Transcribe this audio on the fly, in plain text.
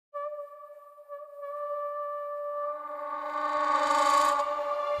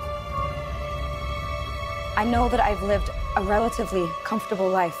I know that I've lived a relatively comfortable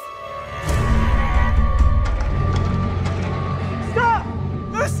life. Stop!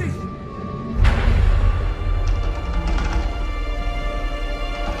 Luzzi!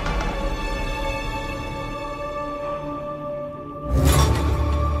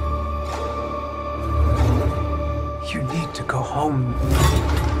 You need to go home.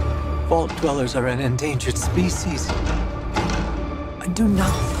 Vault dwellers are an endangered species. I do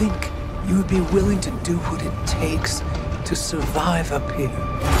not think you would be willing to do what it takes to survive up here.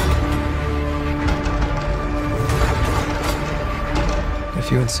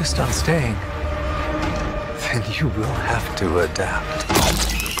 If you insist on staying, then you will have to adapt.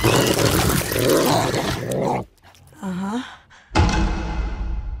 Uh-huh.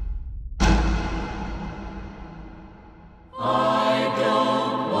 I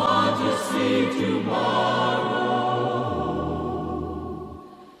don't want to see tomorrow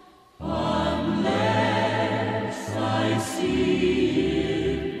unless I see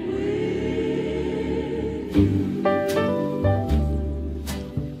it with.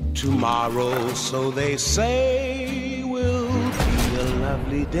 Tomorrow, so they say, will be a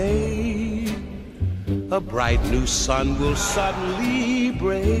lovely day. A bright new sun will suddenly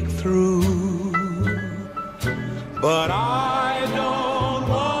break through. But I don't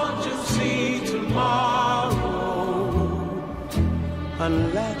want to see tomorrow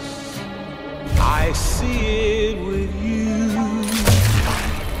unless I see it with you.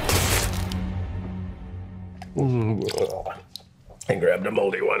 I grabbed a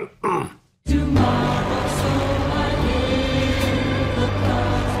moldy one. Tomorrow.